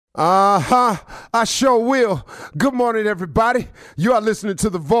I sure will. Good morning, everybody. You are listening to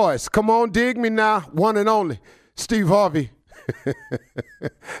The Voice. Come on, dig me now. One and only, Steve Harvey.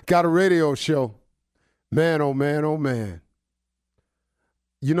 Got a radio show. Man, oh man, oh man.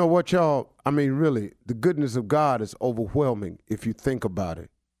 You know what, y'all? I mean, really, the goodness of God is overwhelming if you think about it.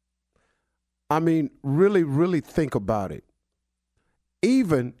 I mean, really, really think about it.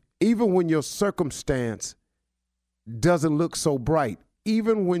 Even when your circumstance doesn't look so bright,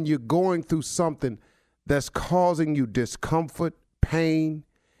 even when you're going through something that's causing you discomfort, pain,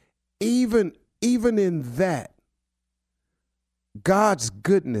 even in that, God's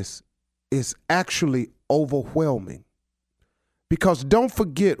goodness is actually overwhelming. Because don't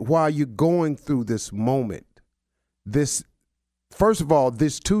forget, while you're going through this moment, first of all,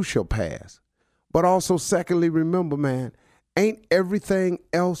 this too shall pass. But also, secondly, remember, man, ain't everything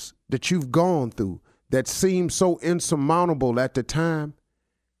else that you've gone through that seemed so insurmountable at the time,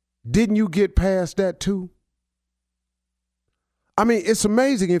 didn't you get past that too? I mean, it's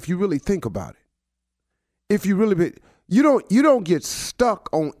amazing if you really think about it. If you really, you don't get stuck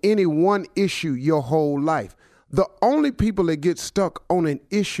on any one issue your whole life. The only people that get stuck on an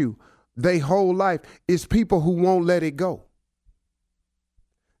issue their whole life is people who won't let it go.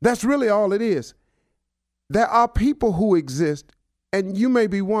 That's really all it is. There are people who exist, and you may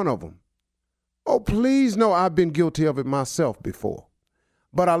be one of them. Oh, please know I've been guilty of it myself before.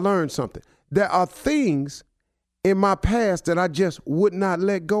 But I learned something. There are things in my past that I just would not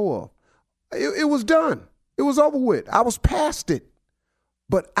let go of. It was done. It was over with. I was past it.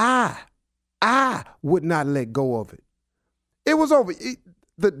 But I would not let go of it. It was over.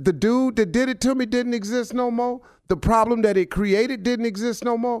 The dude that did it to me didn't exist no more. The problem that it created didn't exist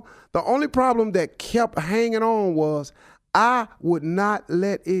no more. The only problem that kept hanging on was I would not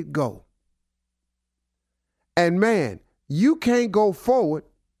let it go. And man, you can't go forward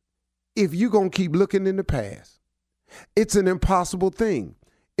if you're going to keep looking in the past. It's an impossible thing.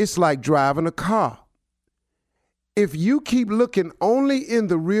 It's like driving a car. If you keep looking only in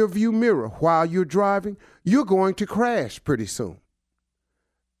the rearview mirror while you're driving, you're going to crash pretty soon.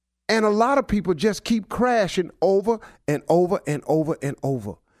 And a lot of people just keep crashing over and over and over and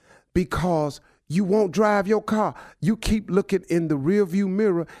over because you won't drive your car. You keep looking in the rearview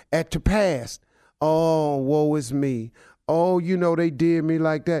mirror at the past. Oh, woe is me. Oh, they did me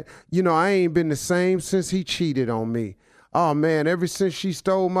like that. I ain't been the same since he cheated on me. Oh, man, ever since she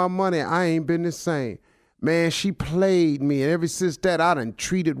stole my money, I ain't been the same. Man, she played me, and ever since that, I done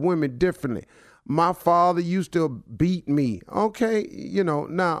treated women differently. My father used to beat me. Okay,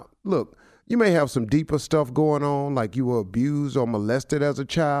 now, look, you may have some deeper stuff going on, like you were abused or molested as a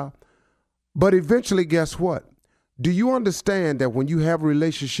child. But eventually, guess what? Do you understand that when you have a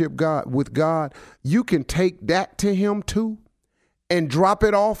relationship with God, you can take that to him too and drop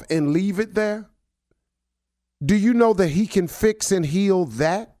it off and leave it there? Do you know that he can fix and heal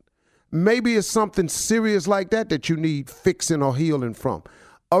that? Maybe it's something serious like that you need fixing or healing from.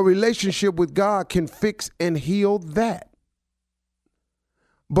 A relationship with God can fix and heal that.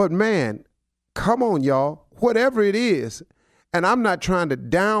 But man, come on, y'all, whatever it is, and I'm not trying to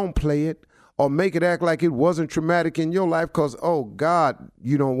downplay it or make it act like it wasn't traumatic in your life because, oh, God,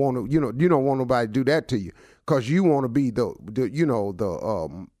 you don't want to, you don't want nobody to do that to you because you want to be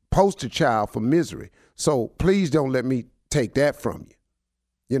the poster child for misery. So please don't let me take that from you.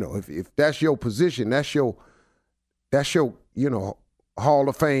 If that's your position, that's your Hall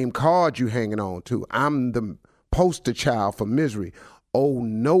of Fame card you hanging on to. I'm the poster child for misery. Oh,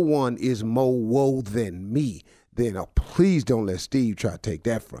 no one is more woe than me. Then please don't let Steve try to take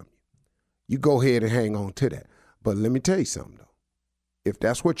that from you. You go ahead and hang on to that. But let me tell you something, though. If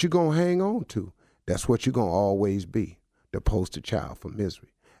that's what you're going to hang on to, that's what you're going to always be, the poster child for misery.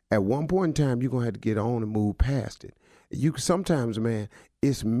 At one point in time, you're going to have to get on and move past it. Sometimes, man,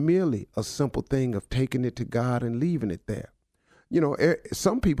 it's merely a simple thing of taking it to God and leaving it there.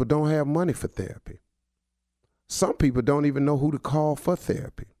 Some people don't have money for therapy. Some people don't even know who to call for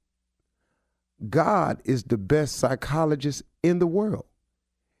therapy. God is the best psychologist in the world.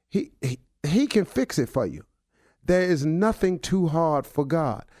 He can fix it for you. There is nothing too hard for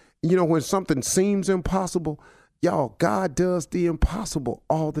God. When something seems impossible, y'all, God does the impossible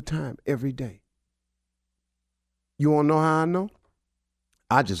all the time, every day. You want to know how I know?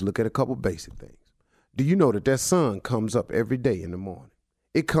 I just look at a couple basic things. Do you know that sun comes up every day in the morning?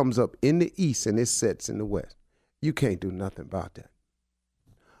 It comes up in the east and it sets in the west. You can't do nothing about that.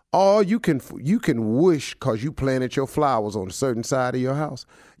 All you can wish, because you planted your flowers on a certain side of your house,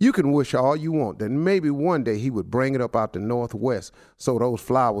 you can wish all you want that maybe one day he would bring it up out the northwest so those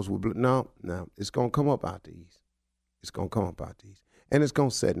flowers would no, it's going to come up out the east. It's going to come up out the east. and it's going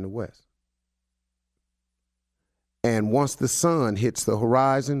to set in the west. And once the sun hits the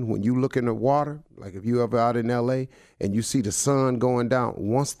horizon, when you look in the water, like if you ever out in LA and you see the sun going down,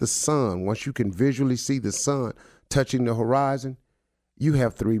 once you can visually see the sun touching the horizon, you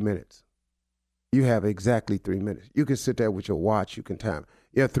have 3 minutes. You have exactly 3 minutes. You can sit there with your watch, you can time.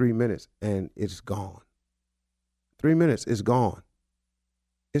 You have 3 minutes and it's gone. 3 minutes, it's gone.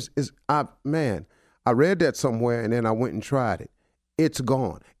 I read that somewhere and then I went and tried it. It's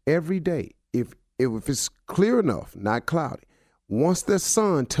gone. Every day, if it's clear enough, not cloudy, once the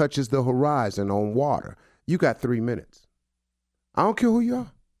sun touches the horizon on water, you got 3 minutes. I don't care who you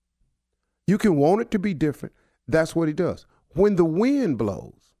are. You can want it to be different. That's what he does. When the wind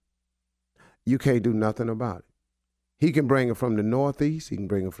blows, you can't do nothing about it. He can bring it from the northeast. He can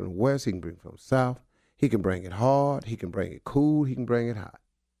bring it from the west. He can bring it from the south. He can bring it hard. He can bring it cool. He can bring it hot.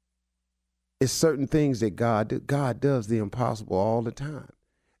 It's certain things that God does the impossible all the time.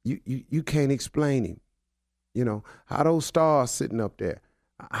 You can't explain him. You know, how those stars sitting up there.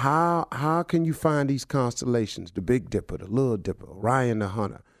 How can you find these constellations? The Big Dipper, the Little Dipper, Orion the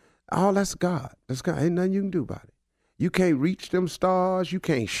Hunter. All that's God. That's God. Ain't nothing you can do about it. You can't reach them stars. You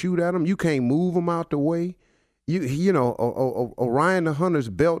can't shoot at them. You can't move them out the way. You know, Orion the Hunter's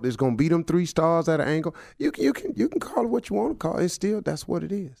belt is gonna beat them 3 stars at an angle. You can call it what you want to call it. It's still, that's what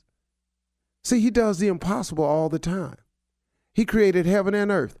it is. See, he does the impossible all the time. He created heaven and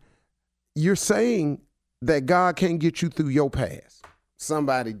earth. You're saying that God can't get you through your past.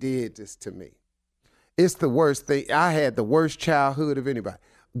 Somebody did this to me. It's the worst thing. I had the worst childhood of anybody.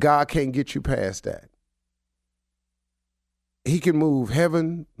 God can't get you past that. He can move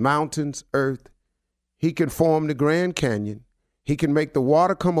heaven, mountains, earth. He can form the Grand Canyon. He can make the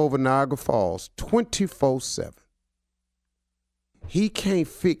water come over Niagara Falls 24/7. He can't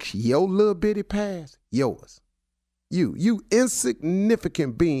fix your little bitty past, yours. You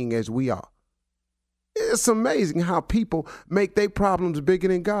insignificant being as we are. It's amazing how people make their problems bigger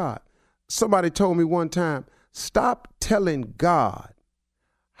than God. Somebody told me one time, stop telling God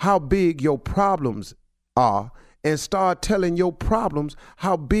how big your problems are and start telling your problems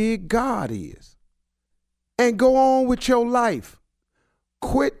how big God is. And go on with your life.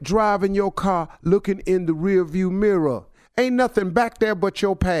 Quit driving your car looking in the rearview mirror. Ain't nothing back there but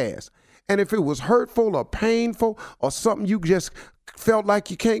your past. And if it was hurtful or painful or something you just felt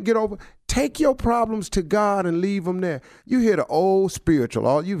like you can't get over, take your problems to God and leave them there. You hear the old spiritual,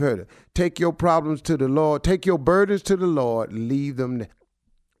 all you've heard it. Take your problems to the Lord. Take your burdens to the Lord. Leave them there.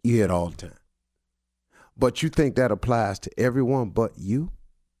 You hear it all the time. But you think that applies to everyone but you?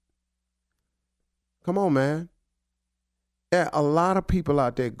 Come on, man. There are a lot of people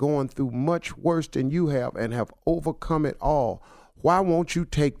out there going through much worse than you have and have overcome it all. Why won't you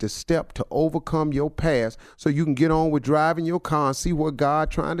take the step to overcome your past so you can get on with driving your car and see where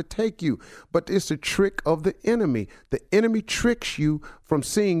God's trying to take you? But it's a trick of the enemy. The enemy tricks you from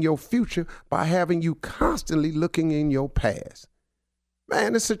seeing your future by having you constantly looking in your past.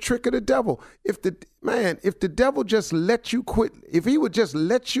 Man, it's a trick of the devil. If the devil just let you quit, if he would just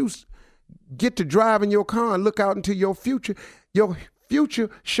let you get to driving your car and look out into your future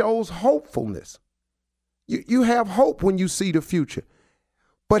shows hopefulness. You have hope when you see the future.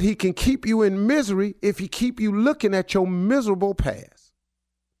 But he can keep you in misery if he keep you looking at your miserable past.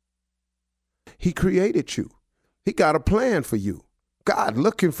 He created you. He got a plan for you. God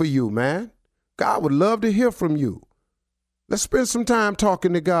looking for you, man. God would love to hear from you. Let's spend some time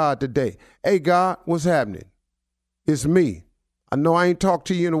talking to God today. Hey, God, what's happening? It's me. I know I ain't talked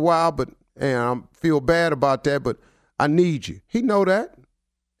to you in a while, but I feel bad about that, but I need you. He know that.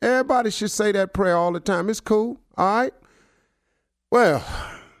 Everybody should say that prayer all the time. It's cool. All right? Well,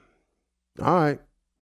 all right.